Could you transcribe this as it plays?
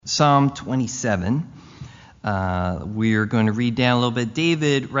Psalm 27. We're going to read down a little bit.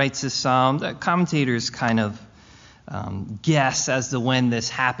 David writes this psalm. The commentators kind of guess as to when this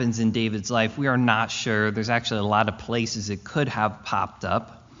happens in David's life. We are not sure. There's actually a lot of places it could have popped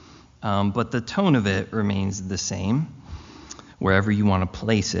up, but the tone of it remains the same wherever you want to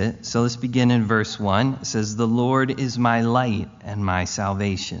place it. So let's begin in verse 1. It says, "The Lord is my light and my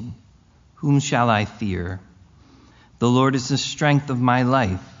salvation. Whom shall I fear? The Lord is the strength of my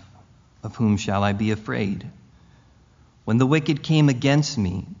life. Of whom shall I be afraid? When the wicked came against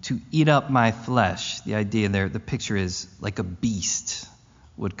me to eat up my flesh," the idea there, the picture is like a beast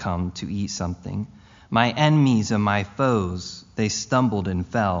would come to eat something. "My enemies and my foes, they stumbled and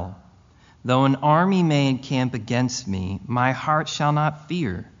fell. Though an army may encamp against me, my heart shall not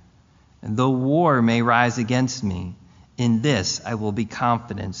fear. And though war may rise against me, in this I will be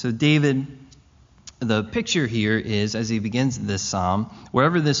confident." So David, the picture here is, as he begins this psalm,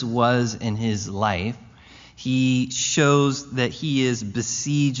 wherever this was in his life, he shows that he is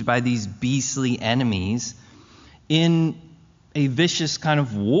besieged by these beastly enemies in a vicious kind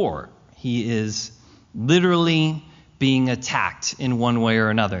of war. He is literally being attacked in one way or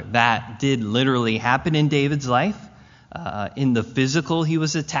another. That did literally happen in David's life. In the physical, he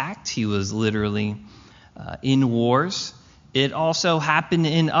was attacked. He was literally in wars. It also happened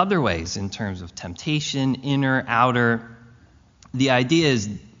in other ways in terms of temptation, inner, outer. The idea is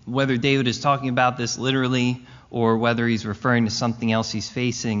whether David is talking about this literally or whether he's referring to something else he's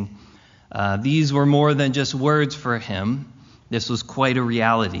facing. These were more than just words for him. This was quite a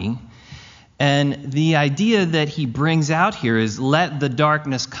reality. And the idea that he brings out here is let the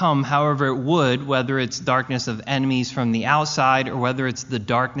darkness come however it would, whether it's darkness of enemies from the outside or whether it's the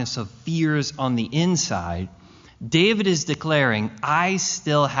darkness of fears on the inside. David is declaring, I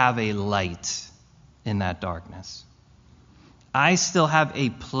still have a light in that darkness. I still have a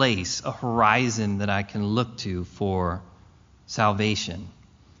place, a horizon that I can look to for salvation,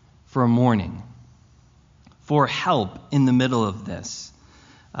 for a morning, for help in the middle of this.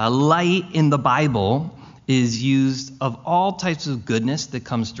 Light in the Bible is used of all types of goodness that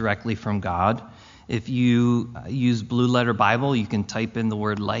comes directly from God. If you use Blue Letter Bible, you can type in the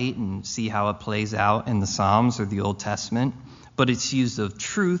word light and see how it plays out in the Psalms or the Old Testament. But it's used of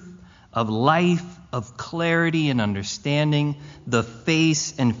truth, of life, of clarity and understanding, the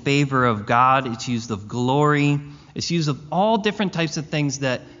face and favor of God. It's used of glory. It's used of all different types of things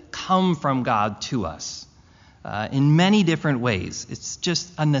that come from God to us in many different ways. It's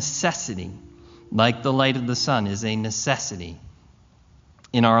just a necessity, like the light of the sun is a necessity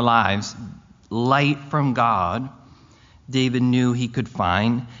in our lives. Light from God, David knew he could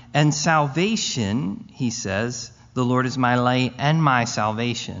find. And salvation, he says, the Lord is my light and my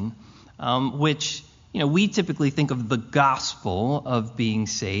salvation, which, we typically think of the gospel of being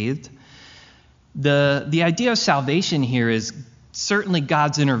saved. The idea of salvation here is certainly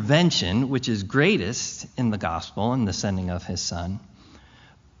God's intervention, which is greatest in the gospel and the sending of his son.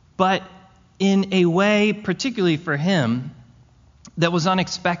 But in a way, particularly for him, that was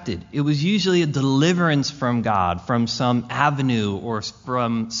unexpected. It was usually a deliverance from God, from some avenue or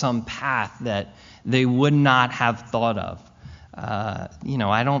from some path that they would not have thought of.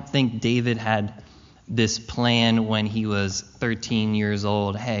 I don't think David had this plan when he was 13 years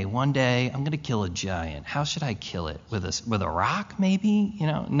old. Hey, one day I'm going to kill a giant. How should I kill it? With a rock, maybe?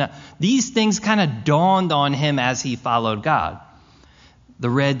 No. These things kind of dawned on him as he followed God. The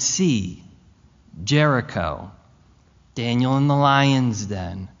Red Sea, Jericho, Daniel in the lion's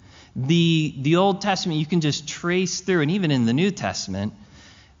den. The Old Testament, you can just trace through, and even in the New Testament,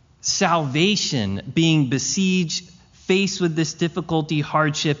 salvation, being besieged, faced with this difficulty,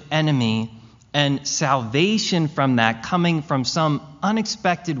 hardship, enemy, and salvation from that coming from some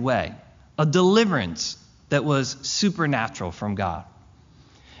unexpected way, a deliverance that was supernatural from God.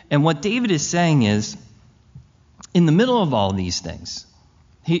 And what David is saying is, in the middle of all these things,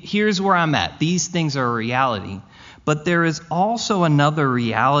 here's where I'm at. These things are a reality. But there is also another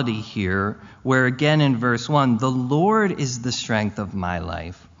reality here where, again in verse 1, the Lord is the strength of my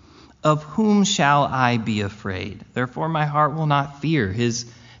life. Of whom shall I be afraid? Therefore my heart will not fear.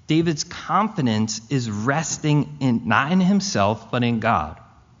 David's confidence is resting not in himself, but in God.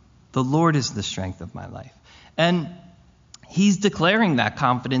 The Lord is the strength of my life. And he's declaring that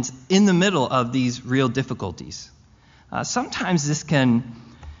confidence in the middle of these real difficulties. Sometimes this can,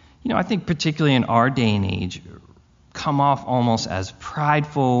 I think particularly in our day and age, come off almost as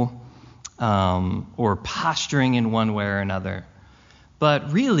prideful or posturing in one way or another.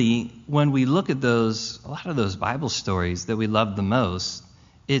 But really, when we look at a lot of those Bible stories that we love the most,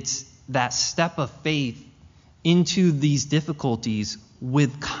 it's that step of faith into these difficulties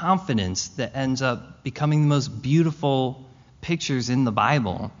with confidence that ends up becoming the most beautiful pictures in the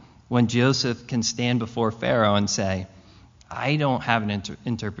Bible when Joseph can stand before Pharaoh and say, I don't have an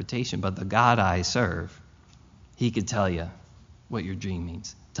interpretation, but the God I serve, he could tell you what your dream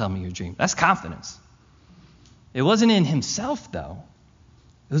means. Tell me your dream. That's confidence. It wasn't in himself, though.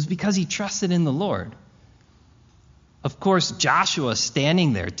 It was because he trusted in the Lord. Of course, Joshua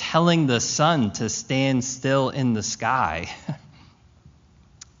standing there telling the sun to stand still in the sky.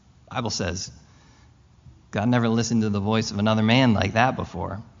 Bible says God never listened to the voice of another man like that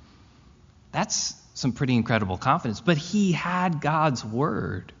before. That's some pretty incredible confidence. But he had God's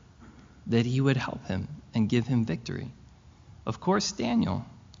word that he would help him and give him victory. Of course, Daniel,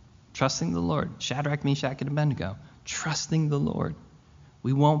 trusting the Lord. Shadrach, Meshach, and Abednego, trusting the Lord.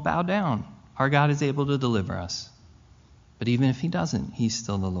 We won't bow down. Our God is able to deliver us. But even if he doesn't, he's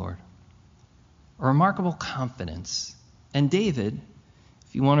still the Lord. A remarkable confidence. And David,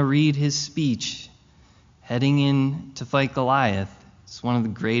 if you want to read his speech heading in to fight Goliath, it's one of the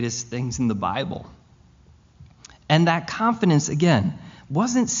greatest things in the Bible. And that confidence, again,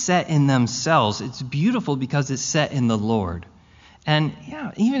 wasn't set in themselves. It's beautiful because it's set in the Lord. And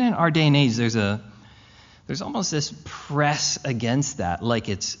yeah, even in our day and age, there's almost this press against that, like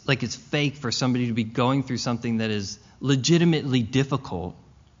it's fake for somebody to be going through something that is legitimately difficult,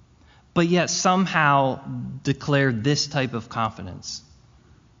 but yet somehow declare this type of confidence.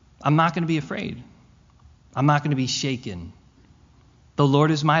 I'm not going to be afraid. I'm not going to be shaken. The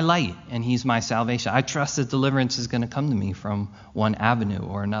Lord is my light, and he's my salvation. I trust that deliverance is going to come to me from one avenue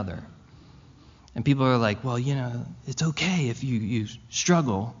or another. And people are like, well, it's okay if you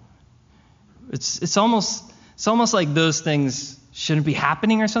struggle. It's almost like those things shouldn't be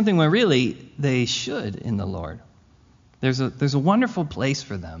happening or something, when really they should in the Lord. There's a wonderful place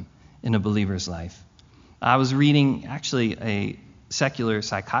for them in a believer's life. I was reading, actually, a secular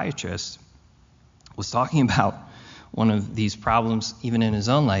psychiatrist was talking about one of these problems even in his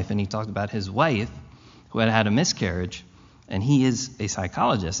own life, and he talked about his wife who had had a miscarriage, and he is a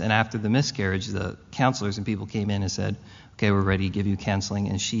psychologist. And after the miscarriage, the counselors and people came in and said, okay, we're ready to give you counseling,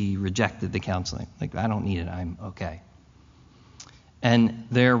 and she rejected the counseling. Like, I don't need it, I'm okay. And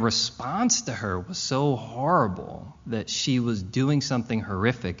their response to her was so horrible that she was doing something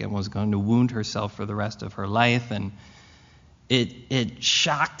horrific and was going to wound herself for the rest of her life. And it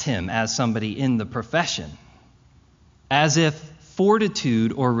shocked him as somebody in the profession, as if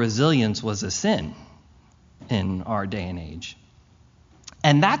fortitude or resilience was a sin in our day and age.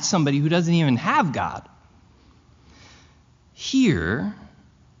 And that's somebody who doesn't even have God. Here,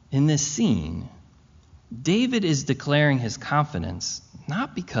 in this scene, David is declaring his confidence,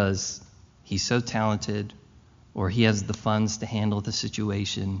 not because he's so talented, or he has the funds to handle the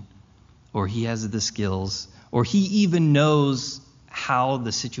situation, or he has the skills, or he even knows how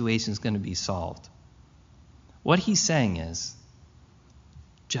the situation is going to be solved. What he's saying is,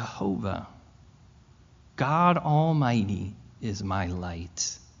 Jehovah, God Almighty, is my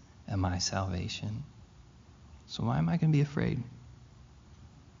light and my salvation. So why am I going to be afraid?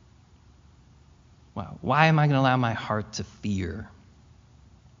 Wow. Why am I going to allow my heart to fear?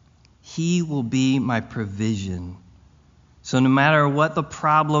 He will be my provision. So no matter what the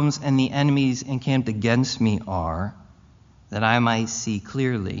problems and the enemies encamped against me are, that I might see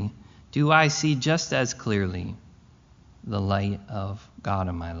clearly, do I see just as clearly the light of God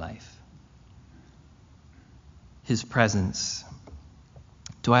in my life? His presence.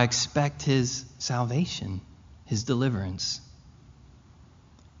 Do I expect his salvation, his deliverance?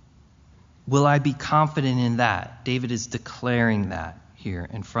 Will I be confident in that? David is declaring that here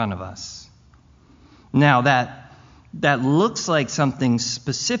in front of us. Now, that looks like something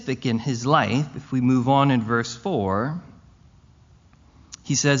specific in his life. If we move on in verse 4,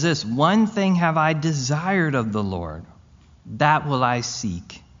 he says this, one thing have I desired of the Lord, that will I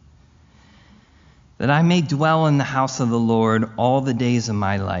seek, that I may dwell in the house of the Lord all the days of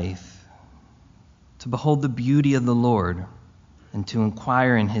my life, to behold the beauty of the Lord and to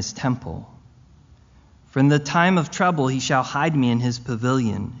inquire in his temple. For in the time of trouble he shall hide me in his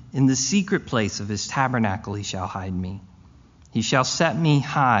pavilion. In the secret place of his tabernacle he shall hide me. He shall set me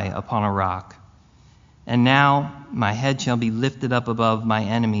high upon a rock. And now my head shall be lifted up above my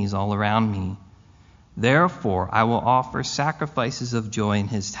enemies all around me. Therefore I will offer sacrifices of joy in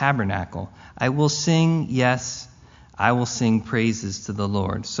his tabernacle. I will sing, yes, I will sing praises to the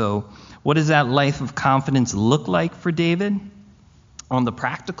Lord. So what does that life of confidence look like for David? On the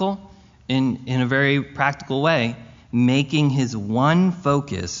practical, in a very practical way, making his one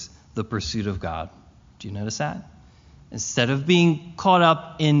focus the pursuit of God. Do you notice that? Instead of being caught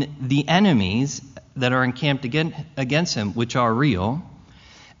up in the enemies that are encamped against him, which are real,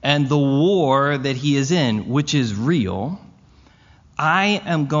 and the war that he is in, which is real, I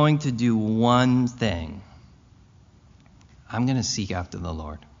am going to do one thing. I'm going to seek after the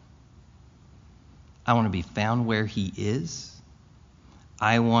Lord. I want to be found where he is.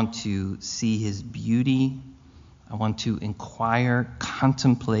 I want to see his beauty. I want to inquire,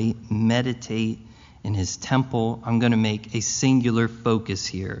 contemplate, meditate in his temple. I'm going to make a singular focus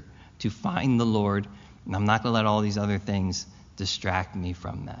here to find the Lord, and I'm not going to let all these other things distract me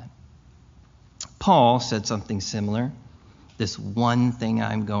from that. Paul said something similar. This one thing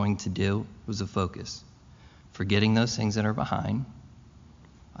I'm going to do was a focus. Forgetting those things that are behind,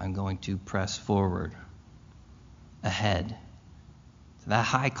 I'm going to press forward, ahead, to that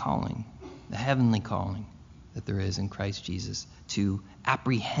high calling, the heavenly calling that there is in Christ Jesus, to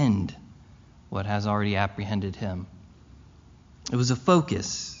apprehend what has already apprehended him. It was a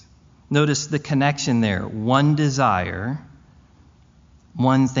focus. Notice the connection there. One desire,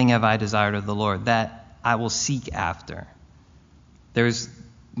 one thing have I desired of the Lord, that I will seek after. There's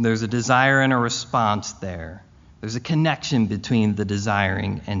a desire and a response there. There's a connection between the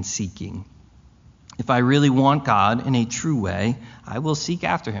desiring and seeking. If I really want God in a true way, I will seek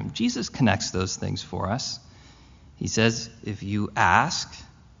after him. Jesus connects those things for us. He says, if you ask,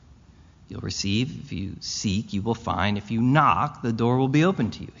 you'll receive. If you seek, you will find. If you knock, the door will be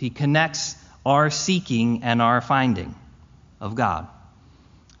open to you. He connects our seeking and our finding of God.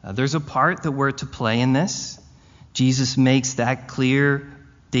 There's a part that we're to play in this. Jesus makes that clear.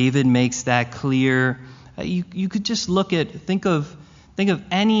 David makes that clear. You could just think of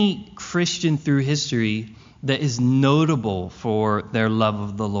any Christian through history that is notable for their love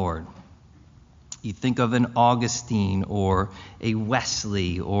of the Lord. You think of an Augustine or a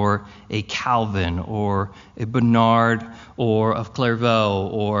Wesley or a Calvin or a Bernard or of Clairvaux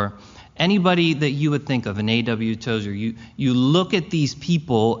or anybody that you would think of, an A.W. Tozer. You look at these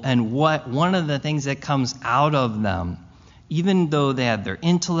people and one of the things that comes out of them, even though they have their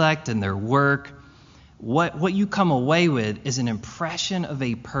intellect and their work, what you come away with is an impression of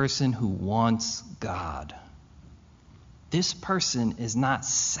a person who wants God. This person is not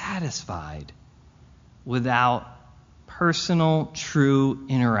satisfied without personal, true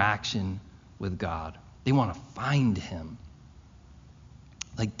interaction with God. They want to find him,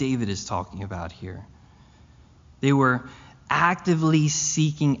 like David is talking about here. They were actively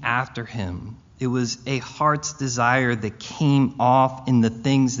seeking after him. It was a heart's desire that came off in the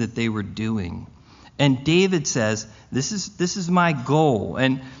things that they were doing. And David says, this is my goal.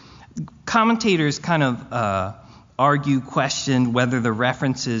 And commentators kind of question whether the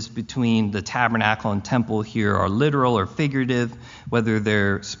references between the tabernacle and temple here are literal or figurative, whether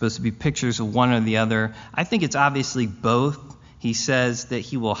they're supposed to be pictures of one or the other. I think it's obviously both. He says that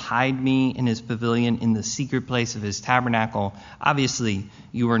he will hide me in his pavilion in the secret place of his tabernacle. Obviously,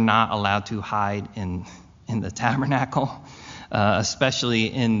 you are not allowed to hide in the tabernacle, especially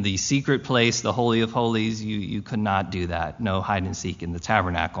in the secret place, the Holy of Holies. You could not do that. No hide and seek in the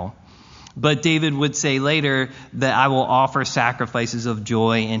tabernacle. But David would say later that I will offer sacrifices of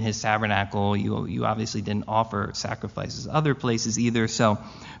joy in his tabernacle. You obviously didn't offer sacrifices other places either. So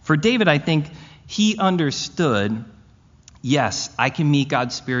for David, I think he understood, yes, I can meet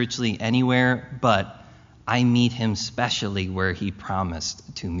God spiritually anywhere, but I meet him specially where he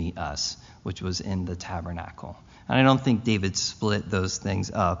promised to meet us, which was in the tabernacle. And I don't think David split those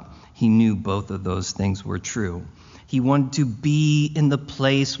things up. He knew both of those things were true. He wanted to be in the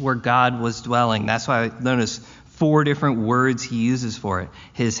place where God was dwelling. That's why I notice 4 different words he uses for it.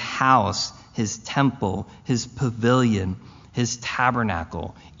 His house, his temple, his pavilion, his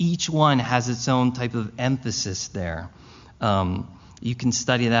tabernacle. Each one has its own type of emphasis there. You can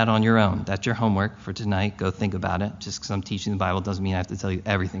study that on your own. That's your homework for tonight. Go think about it. Just because I'm teaching the Bible doesn't mean I have to tell you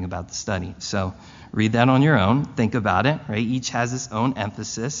everything about the study. So read that on your own. Think about it, right? Each has its own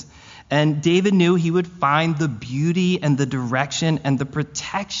emphasis. And David knew he would find the beauty and the direction and the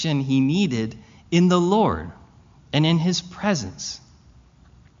protection he needed in the Lord and in his presence,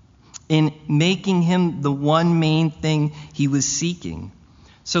 in making him the one main thing he was seeking.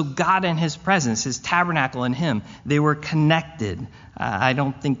 So God and his presence, his tabernacle and him, they were connected. I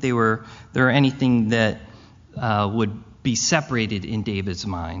don't think there anything that would be separated in David's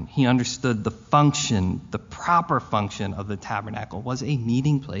mind. He understood the function, the proper function of the tabernacle was a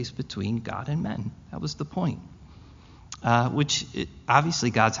meeting place between God and men. That was the point.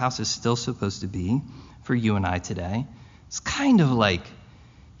 Obviously God's house is still supposed to be for you and I today. It's kind of like,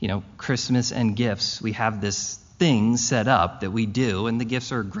 Christmas and gifts. We have this thing set up that we do, and the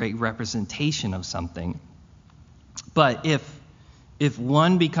gifts are a great representation of something. But if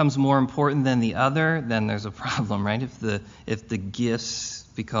one becomes more important than the other, then there's a problem, right? If the gifts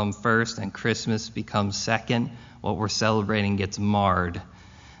become first and Christmas becomes second, what we're celebrating gets marred.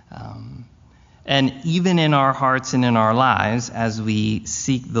 And even in our hearts and in our lives, as we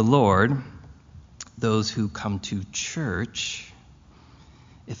seek the Lord, those who come to church,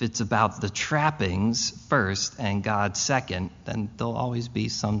 if it's about the trappings first and God second, then there'll always be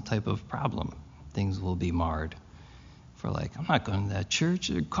some type of problem. Things will be marred. For like, I'm not going to that church.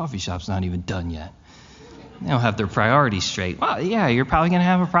 Their coffee shop's not even done yet. They don't have their priorities straight. Well, yeah, you're probably going to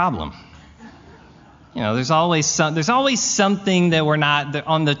have a problem. There's always something that we're not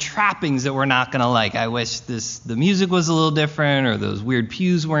on the trappings that we're not going to like. I wish the music was a little different, or those weird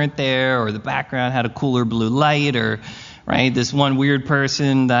pews weren't there, or the background had a cooler blue light, or right, this one weird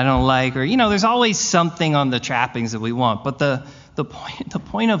person that I don't like, or there's always something on the trappings that we want. But the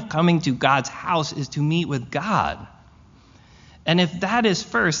point of coming to God's house is to meet with God. And if that is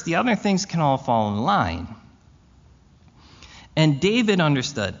first, the other things can all fall in line. And David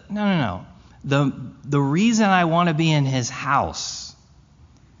understood, no. The reason I want to be in his house,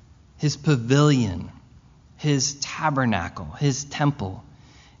 his pavilion, his tabernacle, his temple,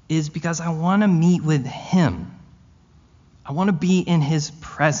 is because I want to meet with him. I want to be in his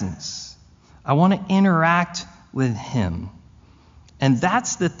presence. I want to interact with him. And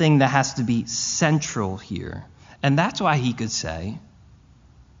that's the thing that has to be central here. And that's why he could say,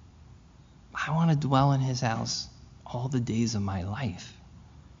 I want to dwell in his house all the days of my life.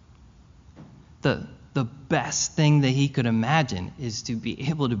 The best thing that he could imagine is to be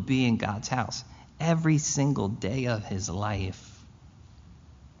able to be in God's house every single day of his life.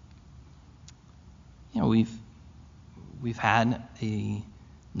 We've had a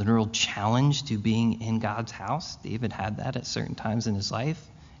literal challenge to being in God's house. David had that at certain times in his life.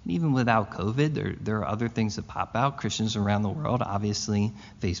 And even without COVID, there are other things that pop out. Christians around the world obviously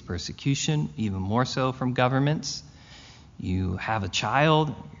face persecution, even more so from governments. You have a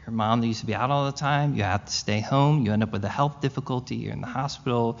child, your mom that used to be out all the time, you have to stay home, you end up with a health difficulty, you're in the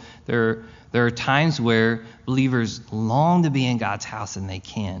hospital. There are times where believers long to be in God's house and they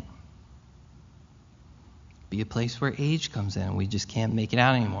can't. Be a place where age comes in, we just can't make it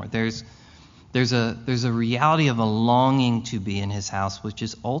out anymore. There's a reality of a longing to be in his house, which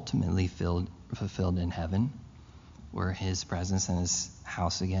is ultimately fulfilled in heaven, where his presence and his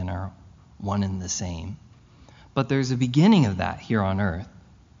house again are one and the same. But there's a beginning of that here on earth.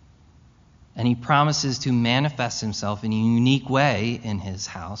 And he promises to manifest himself in a unique way in his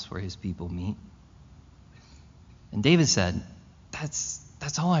house where his people meet. And David said,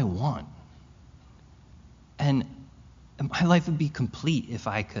 that's all I want. And my life would be complete if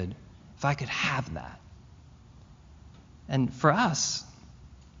I could have that. And for us,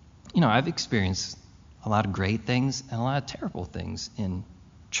 I've experienced a lot of great things and a lot of terrible things in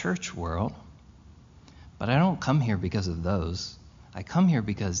church world. But I don't come here because of those. I come here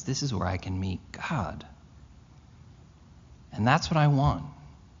because this is where I can meet God. And that's what I want.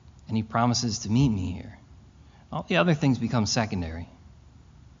 And he promises to meet me here. All the other things become secondary.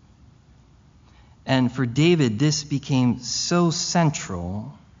 And for David, this became so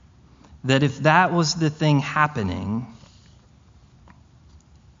central that if that was the thing happening,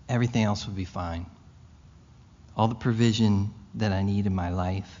 everything else would be fine. All the provision that I need in my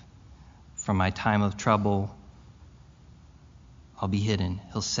life, from my time of trouble, I'll be hidden.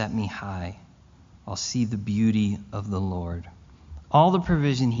 He'll set me high. I'll see the beauty of the Lord. All the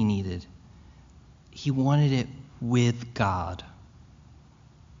provision he needed, he wanted it with God.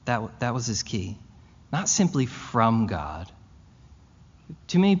 That was his key. Not simply from God.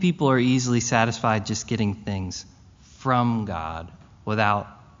 Too many people are easily satisfied just getting things from God without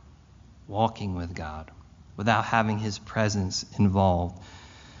walking with God, without having his presence involved.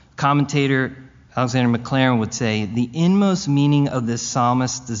 Commentator Alexander McLaren would say, the inmost meaning of this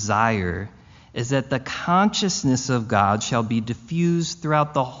psalmist's desire is that the consciousness of God shall be diffused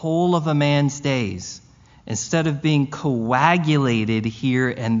throughout the whole of a man's days, instead of being coagulated here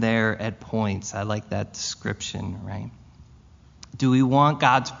and there at points. I like that description, right? Do we want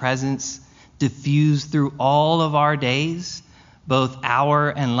God's presence diffused through all of our days, both hour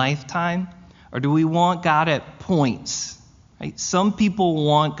and lifetime? Or do we want God at points? Right? Some people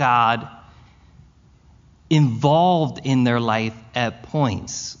want God involved in their life at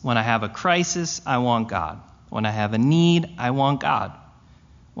points. When I have a crisis, I want God. When I have a need, I want God.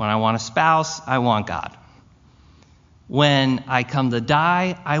 When I want a spouse, I want God. When I come to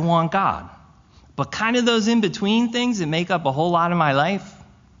die, I want God. But kind of those in-between things that make up a whole lot of my life,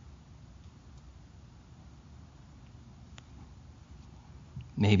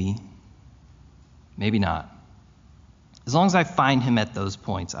 maybe not. As long as I find him at those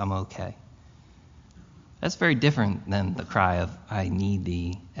points, I'm okay. That's very different than the cry of, I need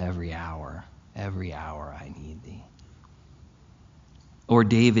thee every hour. Every hour I need thee. Or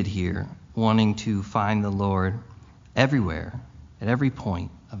David here, wanting to find the Lord everywhere, at every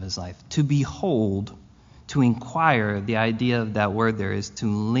point of his life. To behold, to inquire, the idea of that word there is to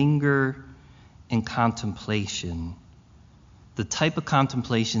linger in contemplation. The type of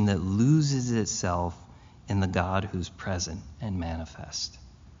contemplation that loses itself in the God who's present and manifest.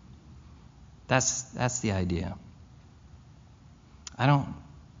 That's the idea.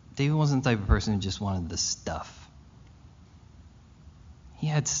 David wasn't the type of person who just wanted the stuff. He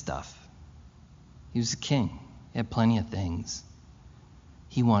had stuff. He was a king. He had plenty of things.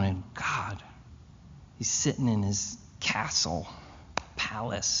 He wanted God. He's sitting in his castle,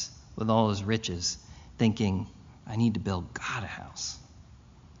 palace, with all his riches, thinking, I need to build God a house.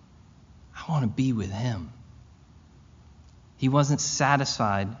 I want to be with him. He wasn't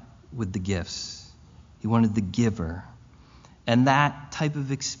satisfied with the gifts. He wanted the giver. And that type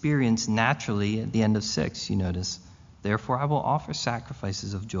of experience naturally at the end of 6, you notice, therefore I will offer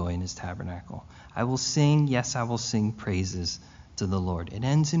sacrifices of joy in his tabernacle. I will sing, yes, I will sing praises to the Lord. It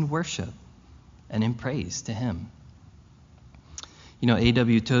ends in worship and in praise to him. You know,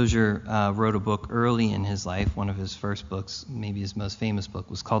 A.W. Tozer wrote a book early in his life. One of his first books, maybe his most famous book,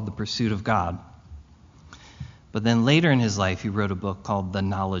 was called The Pursuit of God. But then later in his life, he wrote a book called The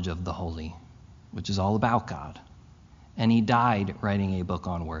Knowledge of the Holy, which is all about God. And he died writing a book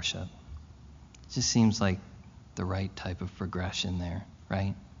on worship. It just seems like the right type of progression there,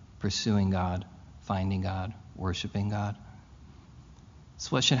 right? Pursuing God, finding God, worshiping God.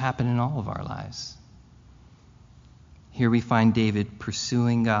 It's what should happen in all of our lives. Here we find David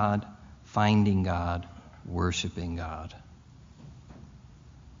pursuing God, finding God, worshiping God.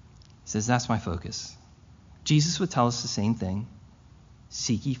 He says, that's my focus. Jesus would tell us the same thing.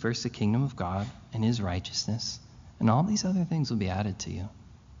 Seek ye first the kingdom of God and his righteousness, and all these other things will be added to you.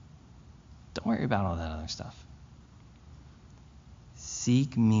 Don't worry about all that other stuff.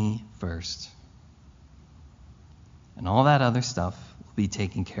 Seek me first, and all that other stuff will be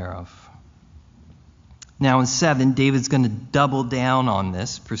taken care of. Now in 7, David's going to double down on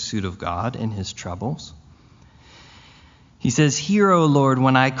this pursuit of God in his troubles. He says, hear, O Lord,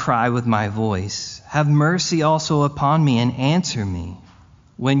 when I cry with my voice. Have mercy also upon me and answer me.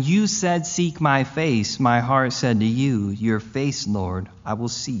 When you said, seek my face, my heart said to you, your face, Lord, I will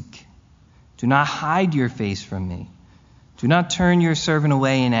seek. Do not hide your face from me. Do not turn your servant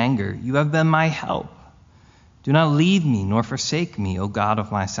away in anger. You have been my help. Do not leave me nor forsake me, O God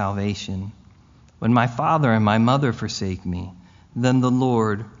of my salvation. When my father and my mother forsake me, then the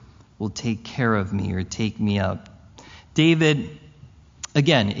Lord will take care of me or take me up. David,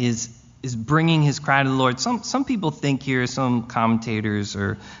 again, is bringing his cry to the Lord. Some people think here, some commentators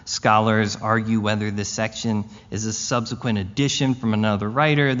or scholars argue whether this section is a subsequent addition from another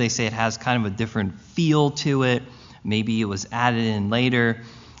writer. They say it has kind of a different feel to it. Maybe it was added in later.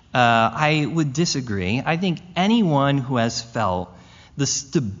 I would disagree. I think anyone who has felt the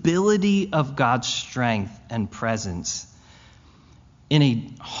stability of God's strength and presence in a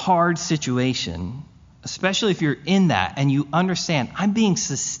hard situation, especially if you're in that and you understand, I'm being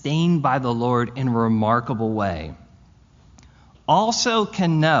sustained by the Lord in a remarkable way, also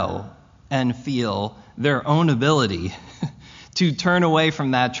can know and feel their own ability to turn away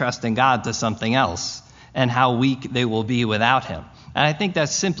from that trust in God to something else and how weak they will be without him. And I think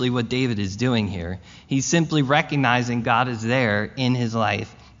that's simply what David is doing here. He's simply recognizing God is there in his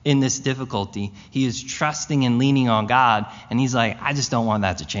life, in this difficulty. He is trusting and leaning on God, and he's like, I just don't want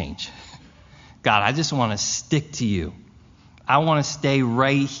that to change. God, I just want to stick to you. I want to stay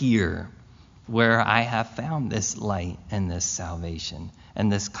right here where I have found this light and this salvation and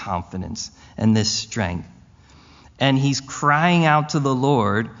this confidence and this strength. And he's crying out to the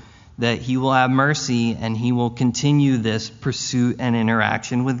Lord that he will have mercy and he will continue this pursuit and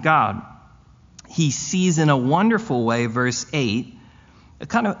interaction with God. He sees in a wonderful way, verse 8,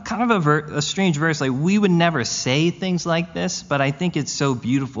 a strange verse. Like, we would never say things like this, but I think it's so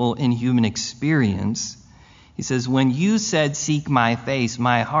beautiful in human experience. He says, when you said, seek my face,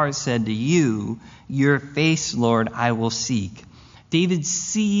 my heart said to you, your face, Lord, I will seek. David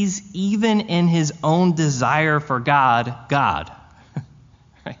sees even in his own desire for God.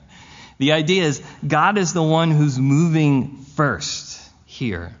 Right? The idea is God is the one who's moving first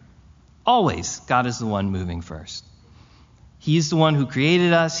here. Always, God is the one moving first. He's the one who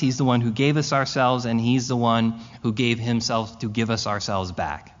created us, he's the one who gave us ourselves, and he's the one who gave himself to give us ourselves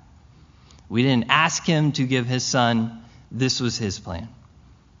back. We didn't ask him to give his son. This was his plan.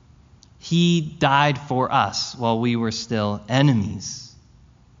 He died for us while we were still enemies.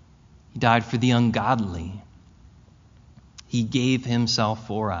 He died for the ungodly. He gave himself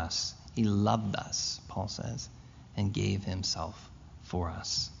for us. He loved us, Paul says, and gave himself for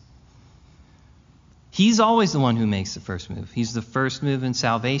us. He's always the one who makes the first move. He's the first move in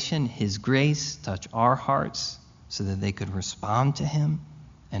salvation. His grace touched our hearts so that they could respond to him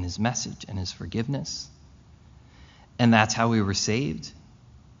and his message and his forgiveness. And that's how we were saved.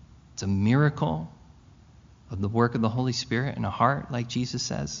 It's a miracle of the work of the Holy Spirit in a heart, like Jesus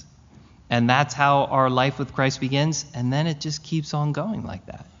says. And that's how our life with Christ begins. And then it just keeps on going like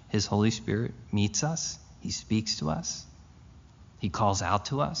that. His Holy Spirit meets us. He speaks to us. He calls out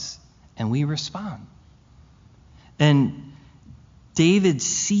to us. And we respond. And David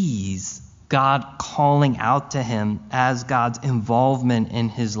sees God calling out to him as God's involvement in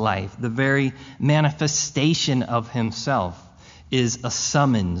his life. The very manifestation of himself is a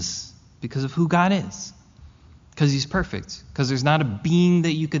summons because of who God is. Because he's perfect. Because there's not a being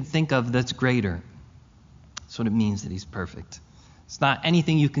that you could think of that's greater. That's what it means that he's perfect. It's not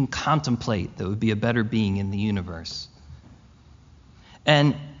anything you can contemplate that would be a better being in the universe.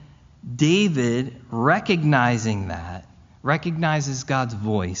 And David, recognizing that, recognizes God's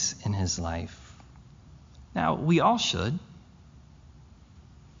voice in his life. Now, we all should,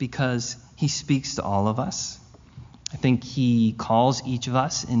 because he speaks to all of us. I think he calls each of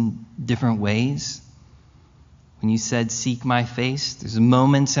us in different ways. When you said, seek my face, there's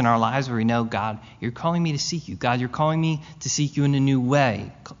moments in our lives where we know, God, you're calling me to seek you. God, you're calling me to seek you in a new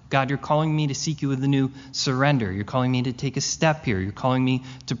way. God, you're calling me to seek you with a new surrender. You're calling me to take a step here. You're calling me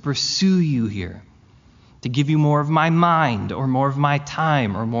to pursue you here, to give you more of my mind or more of my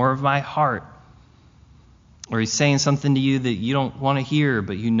time or more of my heart. Or he's saying something to you that you don't want to hear,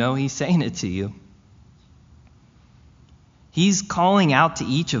 but you know he's saying it to you. He's calling out to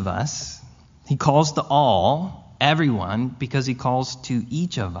each of us. He calls to all, everyone, because he calls to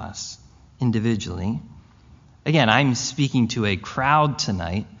each of us individually. Again, I'm speaking to a crowd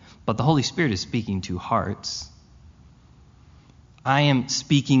tonight, but the Holy Spirit is speaking to hearts. I am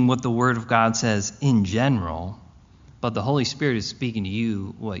speaking what the Word of God says in general, but the Holy Spirit is speaking to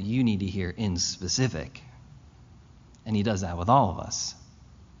you what you need to hear in specific. And he does that with all of us.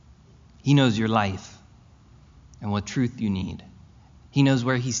 He knows your life and what truth you need. He knows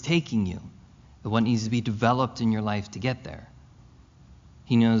where he's taking you, and what needs to be developed in your life to get there.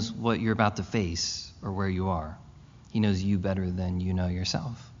 He knows what you're about to face or where you are. He knows you better than you know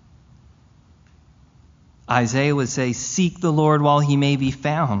yourself. Isaiah would say, seek the Lord while he may be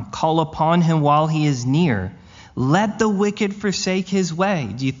found. Call upon him while he is near. Let the wicked forsake his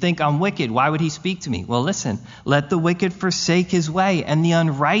way. Do you think I'm wicked? Why would he speak to me? Well, listen. Let the wicked forsake his way, and the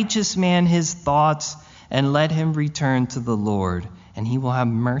unrighteous man his thoughts, and let him return to the Lord, and he will have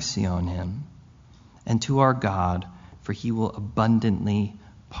mercy on him, and to our God, for he will abundantly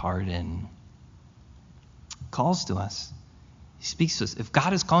pardon. Calls to us. He speaks to us. If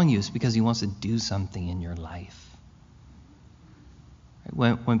God is calling you, it's because he wants to do something in your life.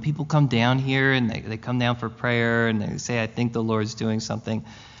 When people come down here and they come down for prayer and they say, I think the Lord's doing something,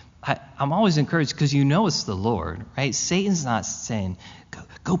 I'm always encouraged because you know it's the Lord, right? Satan's not saying,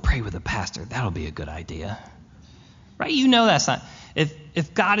 go pray with a pastor. That'll be a good idea. Right? You know that's not.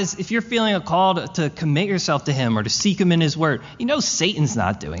 If you're feeling a call to commit yourself to him or to seek him in his word, you know Satan's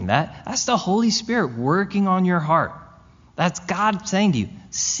not doing that. That's the Holy Spirit working on your heart. That's God saying to you,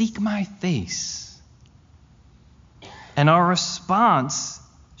 seek my face. And our response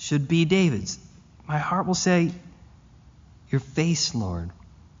should be David's. My heart will say, your face, Lord,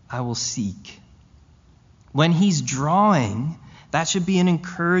 I will seek. When he's drawing, that should be an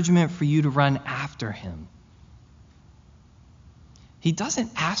encouragement for you to run after him. He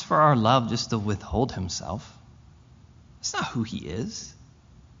doesn't ask for our love just to withhold himself. That's not who he is.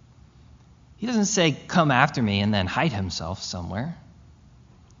 He doesn't say, come after me and then hide himself somewhere.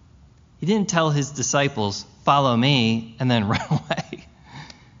 He didn't tell his disciples, follow me, and then run away.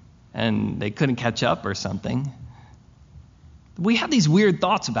 And they couldn't catch up or something. We have these weird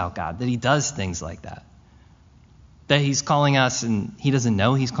thoughts about God, that he does things like that. That he's calling us and he doesn't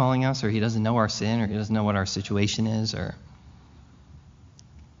know he's calling us, or he doesn't know our sin, or he doesn't know what our situation is, or...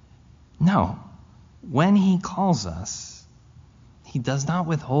 No. When he calls us, he does not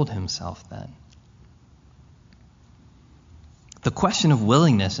withhold himself then. The question of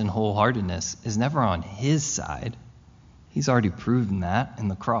willingness and wholeheartedness is never on his side. He's already proven that in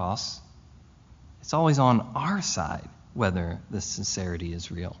the cross. It's always on our side whether the sincerity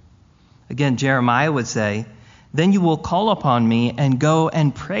is real. Again, Jeremiah would say, then you will call upon me and go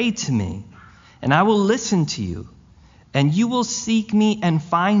and pray to me, and I will listen to you. And you will seek me and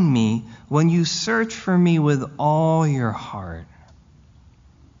find me when you search for me with all your heart.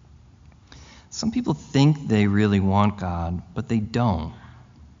 Some people think they really want God, but they don't.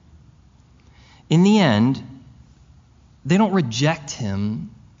 In the end, they don't reject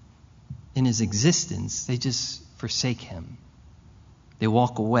him in his existence. They just forsake him. They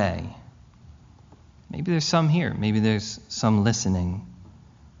walk away. Maybe there's some here. Maybe there's some listening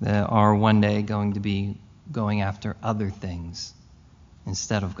that are one day going to be going after other things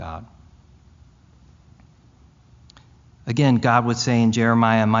instead of God. Again, God would say in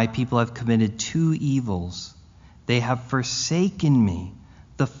Jeremiah, "My people have committed two evils. They have forsaken me,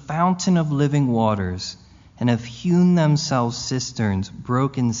 the fountain of living waters, and have hewn themselves cisterns,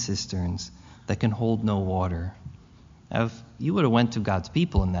 broken cisterns, that can hold no water." Now, if you would have went to God's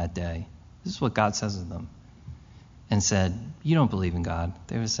people in that day, this is what God says of them, and said, "You don't believe in God."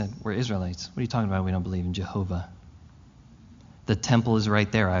 They would have said, "We're Israelites. What are you talking about? We don't believe in Jehovah. The temple is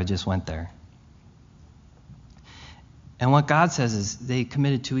right there. I just went there." And what God says is they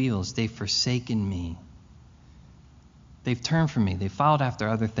committed two evils. They've forsaken me. They've turned from me. They followed after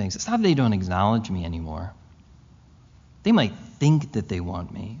other things. It's not that they don't acknowledge me anymore. They might think that they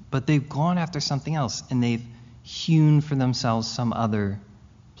want me, but they've gone after something else, and they've hewn for themselves some other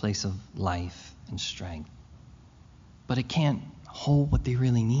place of life and strength. But it can't hold what they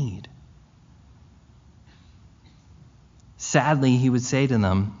really need. Sadly, he would say to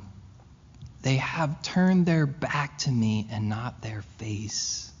them, "They have turned their back to me and not their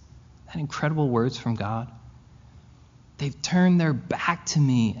face." That incredible words from God. They've turned their back to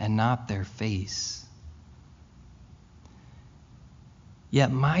me and not their face.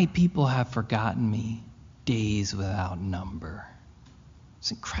 "Yet my people have forgotten me days without number."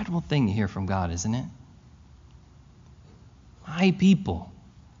 It's an incredible thing to hear from God, isn't it? My people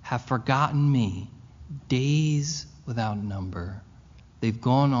have forgotten me days without number. They've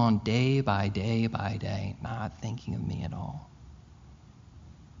gone on day by day by day, not thinking of me at all.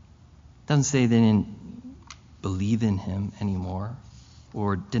 It doesn't say they didn't believe in him anymore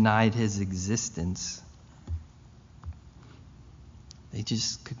or denied his existence. They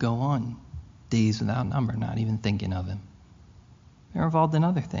just could go on days without number, not even thinking of him. They're involved in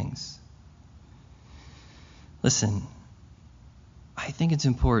other things. Listen, I think it's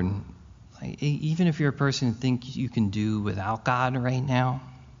important. Even if you're a person who thinks you can do without God right now,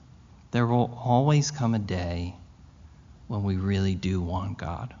 there will always come a day when we really do want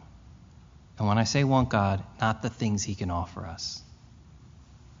God. And when I say want God, not the things he can offer us.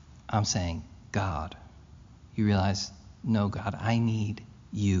 I'm saying God. You realize, no, God, I need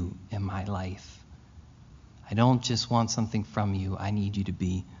you in my life. I don't just want something from you. I need you to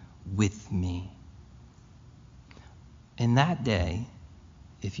be with me. In that day,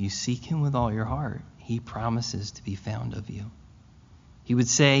 if you seek him with all your heart, he promises to be found of you. He would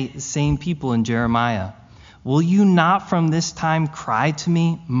say, the same people in Jeremiah, "Will you not from this time cry to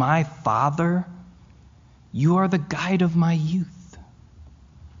me, 'My Father'? You are the guide of my youth."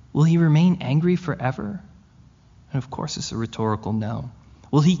 Will he remain angry forever? And of course, it's a rhetorical no.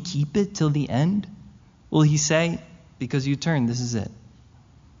 Will he keep it till the end? Will he say, "Because you turned, this is it,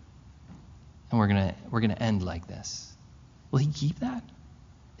 and we're gonna end like this"? Will he keep that?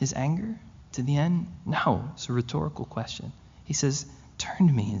 His anger to the end? No, it's a rhetorical question. He says, "Turn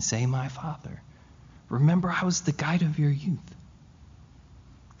to me and say, 'My Father, remember I was the guide of your youth.'"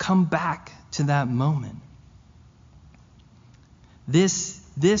 Come back to that moment.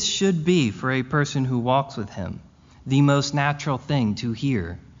 This should be, for a person who walks with him, the most natural thing to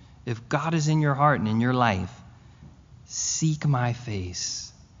hear. If God is in your heart and in your life, seek my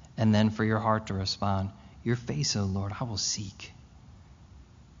face. And then for your heart to respond, "Your face, O Lord, I will seek."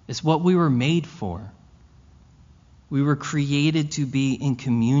 It's what we were made for. We were created to be in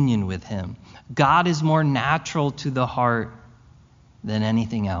communion with him. God is more natural to the heart than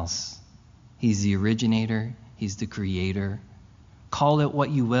anything else. He's the originator. He's the creator. Call it what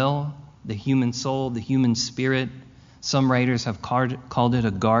you will, the human soul, the human spirit. Some writers have called it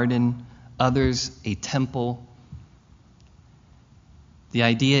a garden, others a temple. The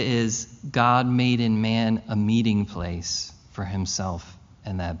idea is God made in man a meeting place for himself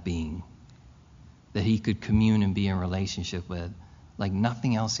and that being that he could commune and be in relationship with like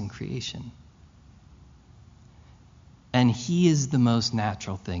nothing else in creation. And he is the most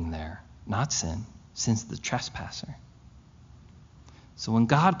natural thing there, not sin. Sin's the trespasser. So when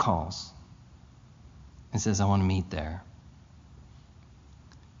God calls and says, "I want to meet there,"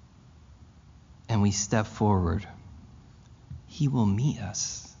 and we step forward, he will meet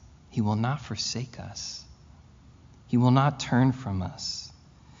us. He will not forsake us. He will not turn from us.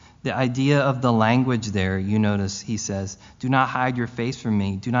 The idea of the language there, you notice he says, "Do not hide your face from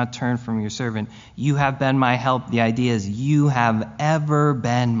me. Do not turn from your servant. You have been my help." The idea is you have ever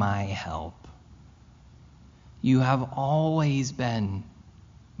been my help. You have always been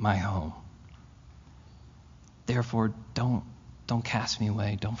my home. Therefore, don't cast me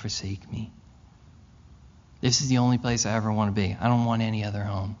away. Don't forsake me. This is the only place I ever want to be. I don't want any other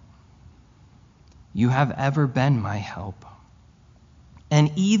home. You have ever been my help.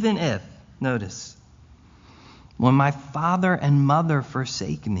 And even if, notice, when my father and mother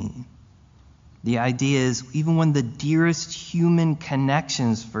forsake me, the idea is even when the dearest human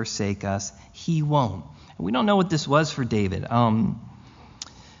connections forsake us, he won't. And we don't know what this was for David.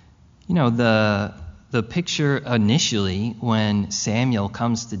 The picture initially when Samuel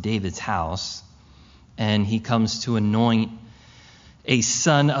comes to David's house and he comes to anoint a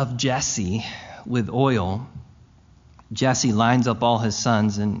son of Jesse with oil, Jesse lines up all his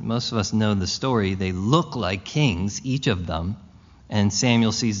sons, and most of us know the story. They look like kings, each of them. And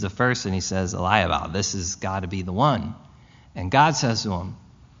Samuel sees the first and he says, Eliab, this has got to be the one. And God says to him,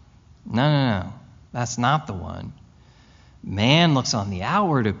 No, that's not the one. Man looks on the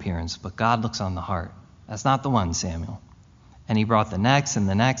outward appearance, but God looks on the heart. That's not the one, Samuel. And he brought the next and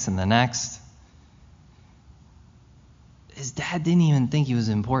the next and the next. His dad didn't even think he was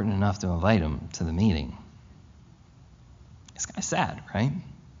important enough to invite him to the meeting. It's kind of sad, right? And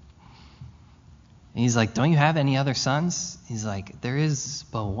he's like, don't you have any other sons? He's like, there is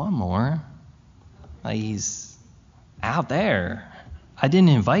but one more. Like, he's out there. I didn't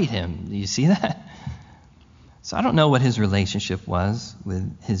invite him. Do you see that? So I don't know what his relationship was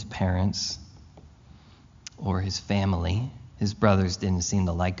with his parents or his family. His brothers didn't seem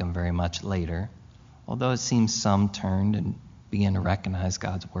to like him very much later, although it seems some turned and began to recognize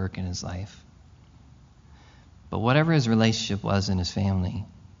God's work in his life. But whatever his relationship was in his family,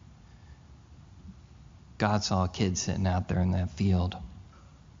 God saw a kid sitting out there in that field,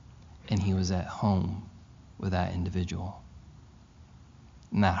 and he was at home with that individual,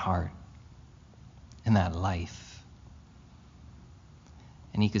 in that heart, in that life.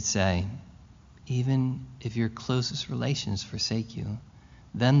 And he could say, even if your closest relations forsake you,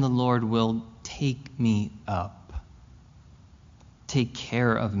 then the Lord will take me up, take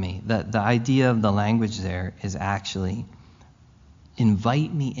care of me. The idea of the language there is actually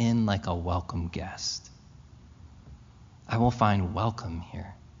invite me in like a welcome guest. I will find welcome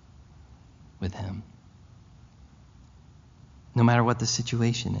here with him, no matter what the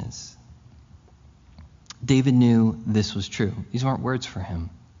situation is. David knew this was true. These weren't words for him,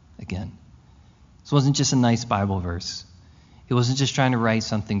 again. This wasn't just a nice Bible verse. He wasn't just trying to write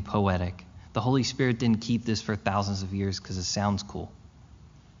something poetic. The Holy Spirit didn't keep this for thousands of years because it sounds cool.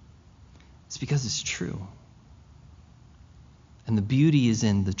 It's because it's true. And the beauty is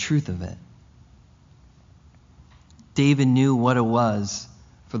in the truth of it. David knew what it was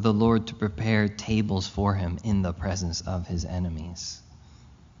for the Lord to prepare tables for him in the presence of his enemies.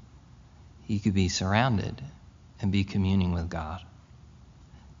 He could be surrounded and be communing with God.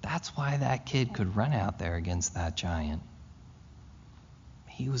 That's why that kid could run out there against that giant.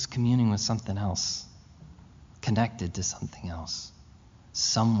 He was communing with something else, connected to something else,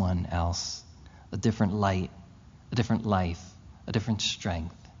 someone else, a different light, a different life, a different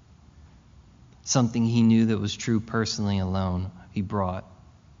strength. Something he knew that was true personally alone, he brought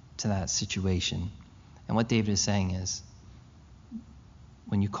to that situation. And what David is saying is,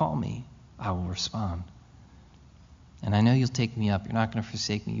 when you call me, I will respond. And I know you'll take me up. You're not going to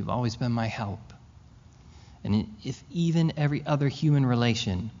forsake me. You've always been my help. And if even every other human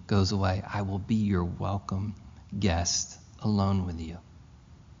relation goes away, I will be your welcome guest alone with you.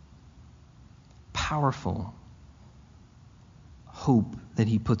 Powerful hope that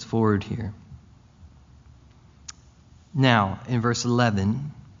he puts forward here. Now, in verse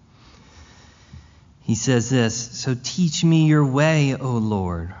 11, he says this, so teach me your way, O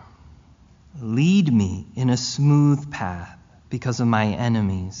Lord. Lead me in a smooth path because of my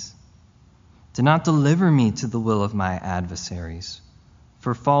enemies. Do not deliver me to the will of my adversaries,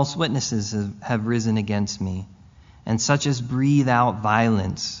 for false witnesses have risen against me, and such as breathe out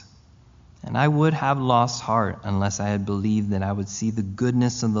violence. And I would have lost heart unless I had believed that I would see the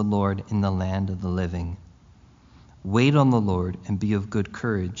goodness of the Lord in the land of the living. Wait on the Lord and be of good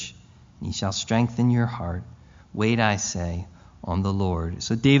courage, and he shall strengthen your heart. Wait, I say, on the Lord.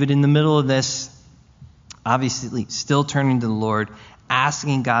 So David, in the middle of this, obviously still turning to the Lord,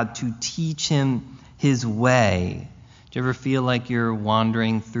 asking God to teach him his way. Do you ever feel like you're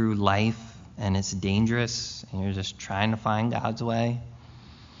wandering through life and it's dangerous and you're just trying to find God's way?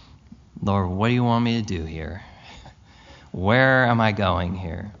 Lord, what do you want me to do here? Where am I going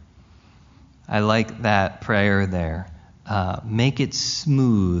here? I like that prayer there. Make it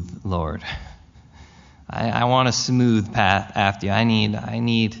smooth, Lord. I want a smooth path after you. I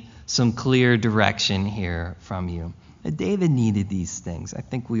need some clear direction here from you. David needed these things. I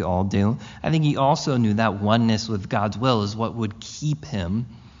think we all do. I think he also knew that oneness with God's will is what would keep him.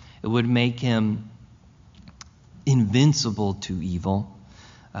 It would make him invincible to evil,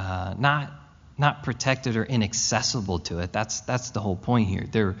 not protected or inaccessible to it. That's the whole point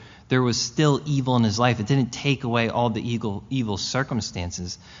here. There was still evil in his life. It didn't take away all the evil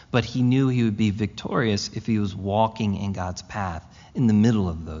circumstances, but he knew he would be victorious if he was walking in God's path in the middle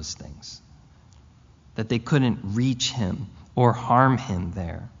of those things, that they couldn't reach him or harm him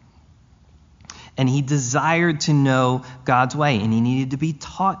there. And he desired to know God's way, and he needed to be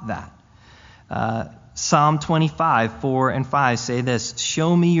taught that. Psalm 25, 4 and 5 say this: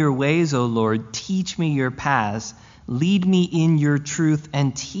 "Show me your ways, O Lord, teach me your paths. Lead me in your truth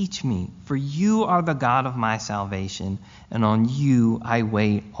and teach me, for you are the God of my salvation, and on you I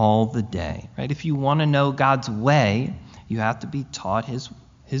wait all the day." Right? If you want to know God's way, you have to be taught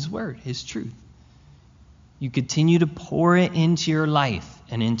his word, his truth. You continue to pour it into your life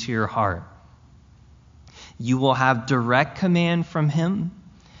and into your heart. You will have direct command from him.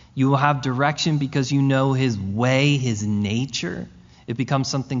 You will have direction because you know his way, his nature. It becomes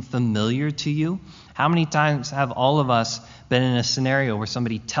something familiar to you. How many times have all of us been in a scenario where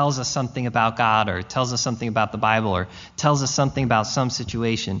somebody tells us something about God, or tells us something about the Bible, or tells us something about some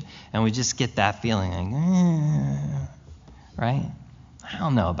situation, and we just get that feeling like, right? I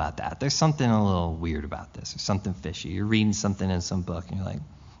don't know about that. There's something a little weird about this, or something fishy. You're reading something in some book, and you're like,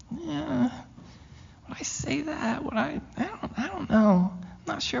 would I say that? I don't know. I'm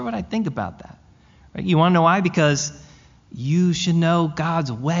not sure what I think about that. Right? You want to know why? Because you should know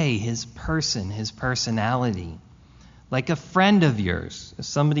God's way, his person, his personality. Like a friend of yours, if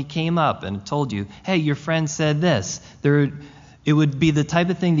somebody came up and told you, hey, your friend said this, it would be the type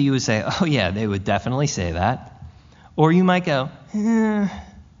of thing that you would say, oh yeah, they would definitely say that. Or you might go, that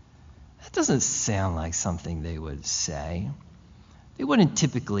doesn't sound like something they would say. They wouldn't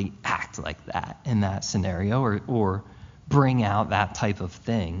typically act like that in that scenario, or bring out that type of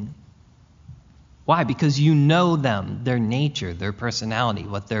thing. Why? Because you know them, their nature, their personality,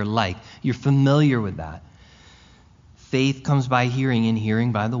 what they're like. You're familiar with that. Faith comes by hearing, and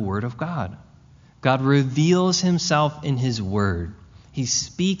hearing by the word of God. God reveals himself in his word. He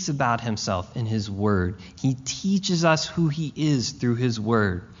speaks about himself in his word. He teaches us who he is through his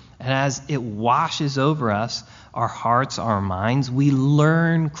word. And as it washes over us, our hearts, our minds, we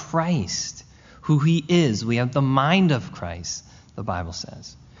learn Christ, who he is. We have the mind of Christ, the Bible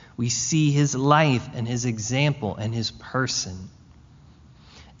says. We see his life and his example and his person.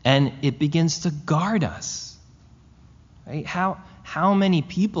 And it begins to guard us. Right? How many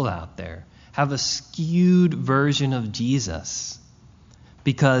people out there have a skewed version of Jesus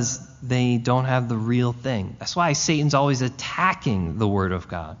because they don't have the real thing? That's why Satan's always attacking the word of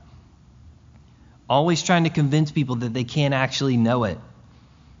God. Always trying to convince people that they can't actually know it.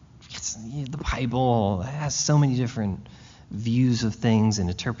 The Bible has so many different views of things and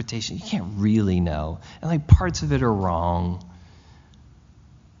interpretation. You can't really know. And parts of it are wrong.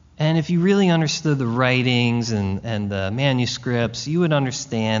 And if you really understood the writings and the manuscripts, you would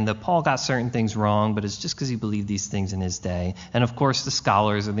understand that Paul got certain things wrong, but it's just because he believed these things in his day. And of course, the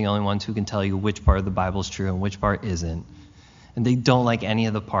scholars are the only ones who can tell you which part of the Bible is true and which part isn't. And they don't like any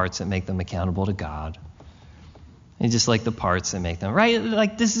of the parts that make them accountable to God. They just like the parts that make them, right?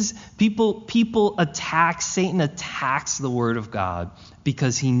 Like this is, people attack, Satan attacks the word of God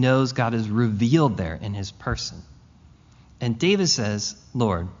because he knows God is revealed there in his person. And David says,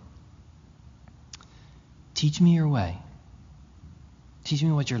 Lord, teach me your way. Teach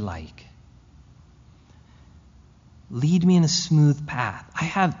me what you're like. Lead me in a smooth path. I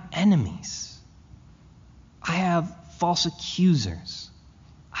have enemies. I have false accusers.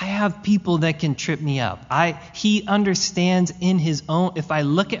 I have people that can trip me up. He understands in his own, if I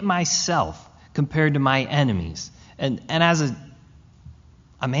look at myself compared to my enemies, and as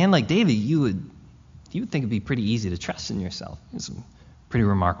a man like David, you would think it'd be pretty easy to trust in yourself. It's some pretty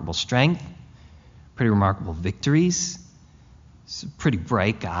remarkable strength, pretty remarkable victories. He's a pretty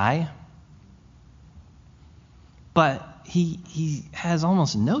bright guy. But he has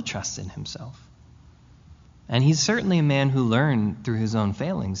almost no trust in himself. And he's certainly a man who learned through his own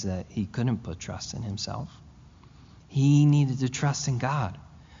failings that he couldn't put trust in himself. He needed to trust in God.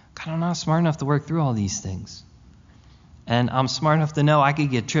 God, I'm not smart enough to work through all these things. And I'm smart enough to know I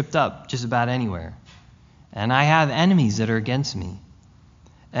could get tripped up just about anywhere. And I have enemies that are against me.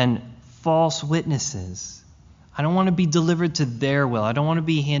 And false witnesses. I don't want to be delivered to their will. I don't want to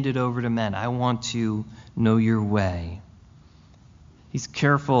be handed over to men. I want to know your way. He's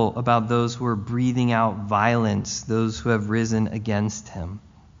careful about those who are breathing out violence, those who have risen against him.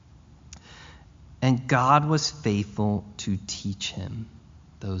 And God was faithful to teach him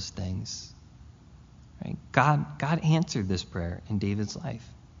those things. Right? God answered this prayer in David's life.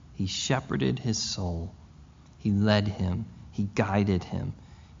 He shepherded his soul. He led him. He guided him.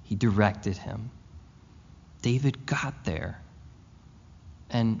 He directed him. David got there.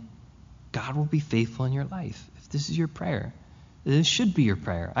 And God will be faithful in your life. If this is your prayer, this should be your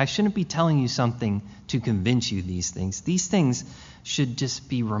prayer. I shouldn't be telling you something to convince you these things. These things should just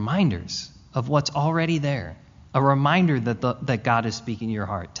be reminders of what's already there. A reminder that God is speaking to your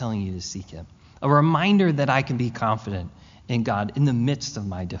heart, telling you to seek him. A reminder that I can be confident in God in the midst of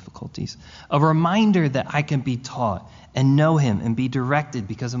my difficulties. A reminder that I can be taught and know him and be directed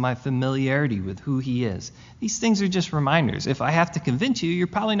because of my familiarity with who he is. These things are just reminders. If I have to convince you, you're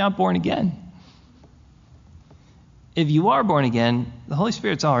probably not born again. If you are born again, the Holy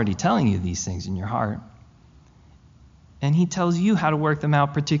Spirit's already telling you these things in your heart. And he tells you how to work them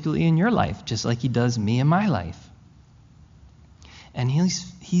out, particularly in your life, just like he does me in my life. And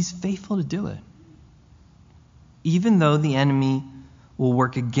he's faithful to do it. Even though the enemy will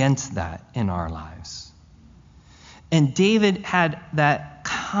work against that in our lives. And David had that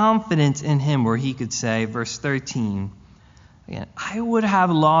confidence in him where he could say, verse 13, again, I would have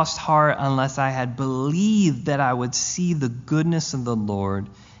lost heart unless I had believed that I would see the goodness of the Lord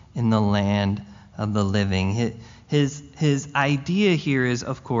in the land of the living. His idea here is,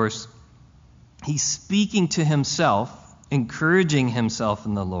 of course, he's speaking to himself, encouraging himself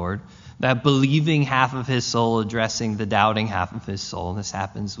in the Lord, that believing half of his soul addressing the doubting half of his soul. This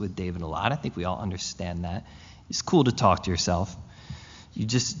happens with David a lot. I think we all understand that. It's cool to talk to yourself. You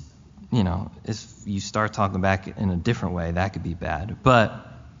just, if you start talking back in a different way, that could be bad. But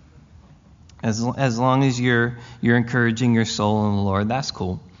as long as you're encouraging your soul in the Lord, that's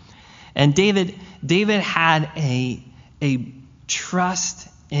cool. And David had a trust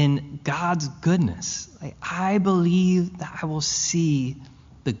in God's goodness. Like, I believe that I will see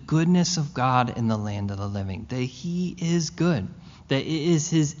the goodness of God in the land of the living, that he is good, that it is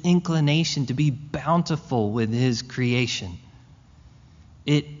his inclination to be bountiful with his creation.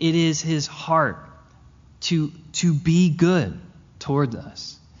 It is his heart to be good toward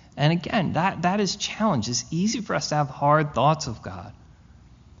us. And again, that is challenge. It's easy for us to have hard thoughts of God.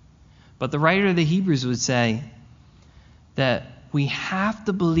 But the writer of the Hebrews would say that we have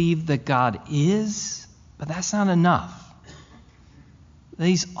to believe that God is, but that's not enough. That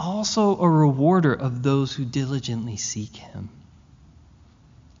he's also a rewarder of those who diligently seek him.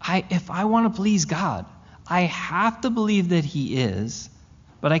 If I want to please God, I have to believe that he is,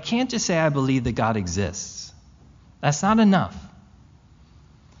 but I can't just say I believe that God exists. That's not enough.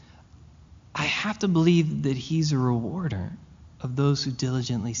 I have to believe that he's a rewarder of those who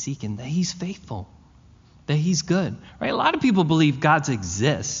diligently seek him, that he's faithful, that he's good. Right? A lot of people believe God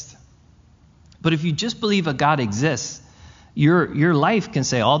exists. But if you just believe a God exists, your life can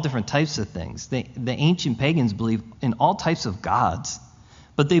say all different types of things. The ancient pagans believed in all types of gods,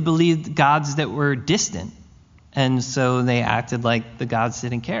 but they believed gods that were distant, and so they acted like the gods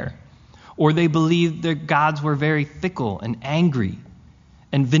didn't care. Or they believed their gods were very fickle and angry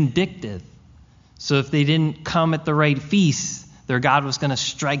and vindictive. So if they didn't come at the right feast, their God was going to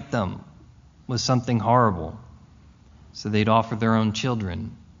strike them with something horrible. So they'd offer their own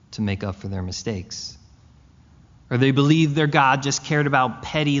children to make up for their mistakes. Or they believed their God just cared about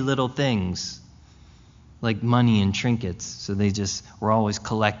petty little things like money and trinkets. So they just were always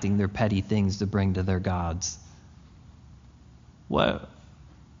collecting their petty things to bring to their gods.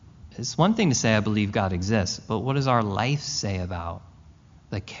 It's one thing to say I believe God exists, but what does our life say about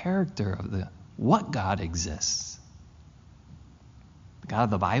the character of what God exists? The God of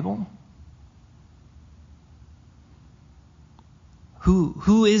the Bible?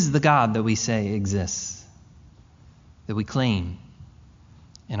 Who is the God that we say exists? That we claim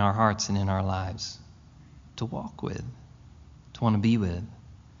in our hearts and in our lives to walk with, to want to be with,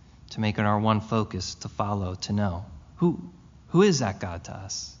 to make it our one focus, to follow, to know. Who is that God to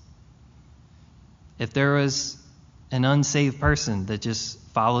us? If there was an unsaved person that just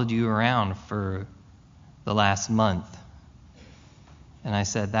followed you around for the last month, and I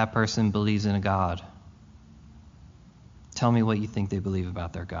said, that person believes in a God, tell me what you think they believe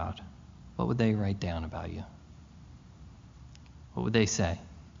about their God. What would they write down about you? What would they say?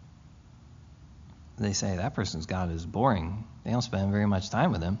 They say, that person's God is boring. They don't spend very much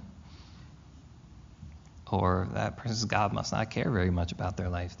time with him. Or that person's God must not care very much about their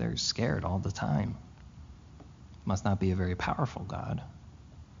life. They're scared all the time. Must not be a very powerful God.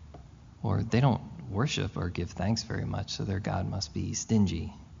 Or they don't worship or give thanks very much, so their God must be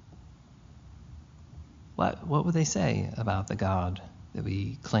stingy. What would they say about the God that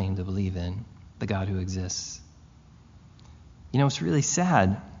we claim to believe in? the God who exists. You know, it's really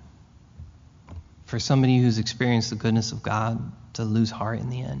sad for somebody who's experienced the goodness of God to lose heart in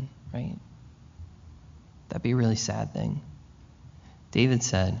the end, right? That'd be a really sad thing. David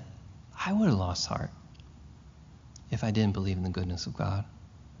said, I would have lost heart if I didn't believe in the goodness of God.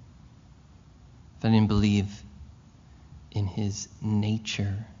 If I didn't believe in his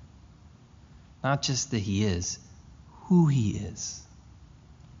nature. Not just that he is, who he is.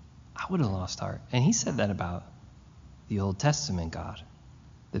 I would have lost heart. And he said that about the Old Testament God,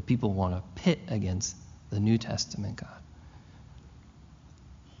 that people want to pit against the New Testament God.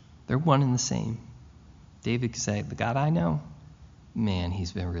 They're one and the same. David could say, the God I know, man,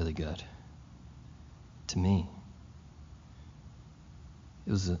 he's been really good to me.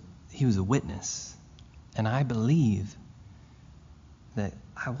 He was a witness. And I believe that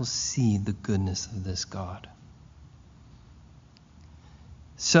I will see the goodness of this God.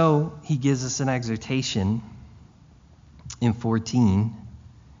 So he gives us an exhortation in 14.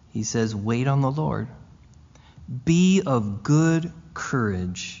 He says, wait on the Lord. Be of good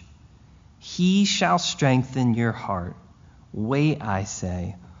courage. He shall strengthen your heart. Wait, I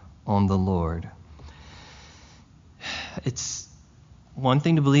say, on the Lord. It's one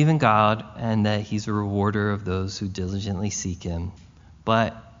thing to believe in God and that he's a rewarder of those who diligently seek him.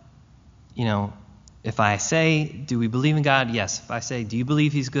 But, you know, if I say, do we believe in God? Yes. If I say, do you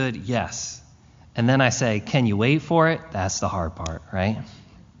believe he's good? Yes. And then I say, can you wait for it? That's the hard part, right?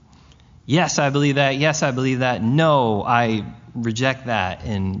 Yes, I believe that. Yes, I believe that. No, I reject that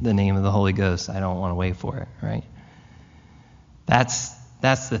in the name of the Holy Ghost. I don't want to wait for it, right? That's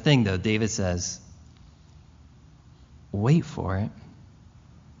the thing, though. David says, wait for it.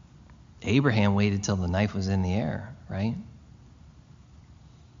 Abraham waited till the knife was in the air, right?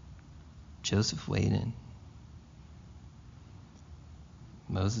 Joseph waited.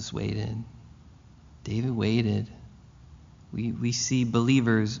 Moses waited. David waited. We see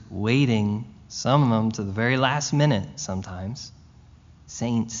believers waiting, some of them to the very last minute sometimes.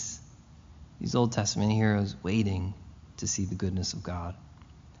 Saints, these Old Testament heroes waiting to see the goodness of God.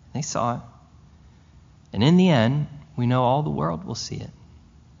 They saw it. And in the end, we know all the world will see it.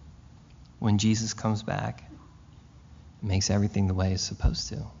 When Jesus comes back and makes everything the way it's supposed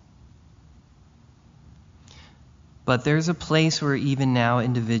to. But there's a place where even now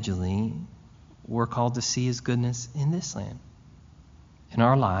individually, we're called to see his goodness in this land, in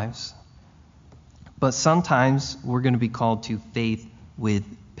our lives. But sometimes we're going to be called to faith with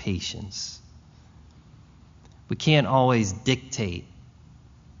patience. We can't always dictate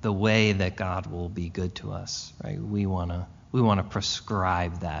the way that God will be good to us, right? We want to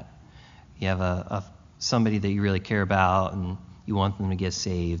prescribe that. You have somebody that you really care about and you want them to get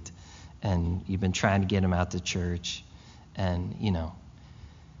saved, and you've been trying to get them out to church, and, you know,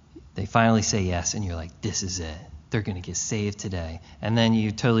 they finally say yes, and you're like, this is it. They're going to get saved today. And then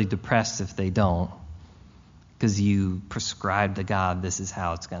you're totally depressed if they don't, because you prescribed to God this is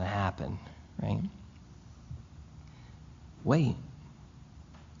how it's going to happen, right? Wait.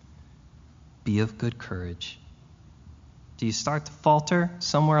 Be of good courage. Do you start to falter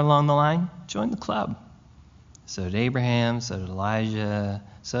somewhere along the line? Join the club. So did Abraham, so did Elijah,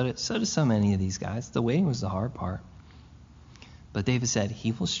 so did so many of these guys. The waiting was the hard part. But David said,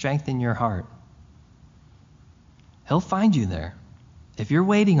 he will strengthen your heart. He'll find you there. If you're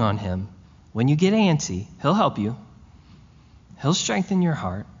waiting on him, when you get antsy, he'll help you. He'll strengthen your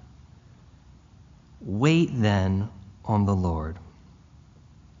heart. Wait then on the Lord,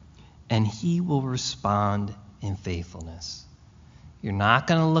 and he will respond in faithfulness. You're not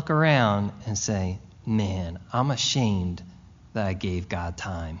going to look around and say, man, I'm ashamed that I gave God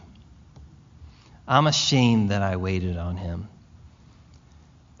time. I'm ashamed that I waited on him.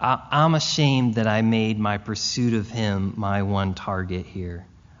 I'm ashamed that I made my pursuit of him my one target here.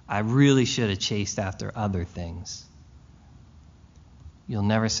 I really should have chased after other things. You'll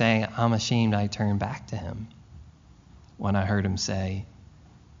never say, I'm ashamed I turned back to him. When I heard him say,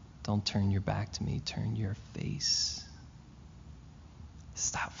 don't turn your back to me, turn your face.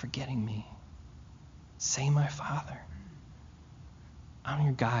 Stop forgetting me. Say, my Father. I'm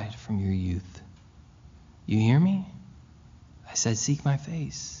your guide from your youth. You hear me? I said, seek my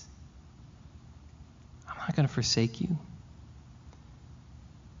face. I'm not going to forsake you.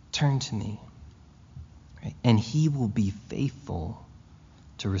 Turn to me. Right? And he will be faithful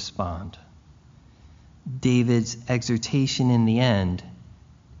to respond. David's exhortation in the end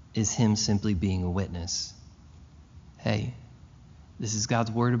is him simply being a witness. Hey, this is God's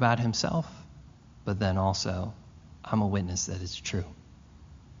word about himself, but then also I'm a witness that it's true.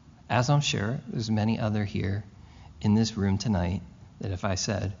 As I'm sure there's many other here in this room tonight that if I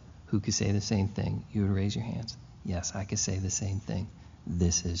said, Who could say the same thing? You would raise your hands. Yes, I could say the same thing.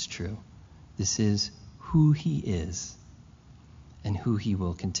 This is true. This is who he is and who he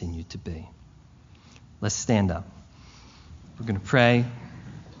will continue to be. Let's stand up. We're going to pray.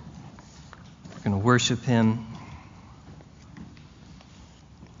 We're going to worship him.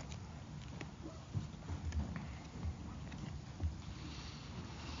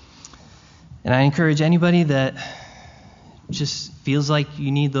 And I encourage anybody that just feels like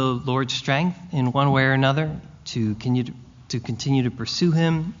you need the Lord's strength in one way or another to continue to pursue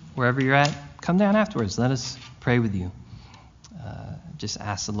him wherever you're at, come down afterwards. Let us pray with you. Just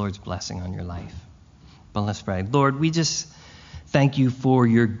ask the Lord's blessing on your life. But let's pray. Lord, we just thank you for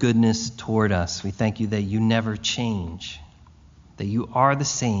your goodness toward us. We thank you that you never change, that you are the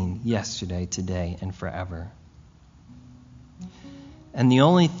same yesterday, today, and forever. And the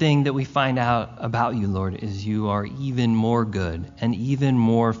only thing that we find out about you, Lord, is you are even more good and even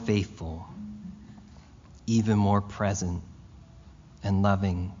more faithful, even more present and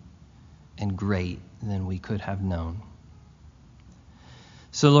loving and great than we could have known.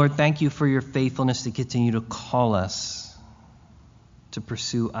 So, Lord, thank you for your faithfulness to continue to call us, to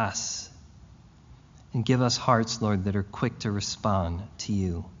pursue us, and give us hearts, Lord, that are quick to respond to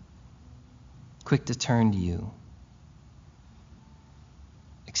you, quick to turn to you.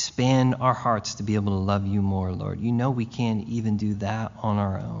 Expand our hearts to be able to love you more, Lord. You know we can't even do that on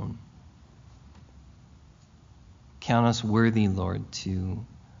our own. Count us worthy, Lord, to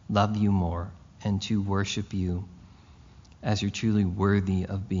love you more and to worship you as you're truly worthy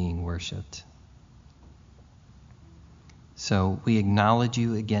of being worshiped. So we acknowledge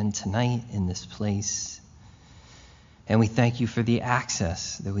you again tonight in this place, and we thank you for the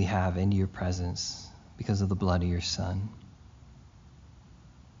access that we have into your presence because of the blood of your Son.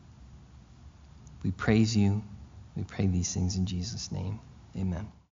 We praise you. We pray these things in Jesus' name. Amen.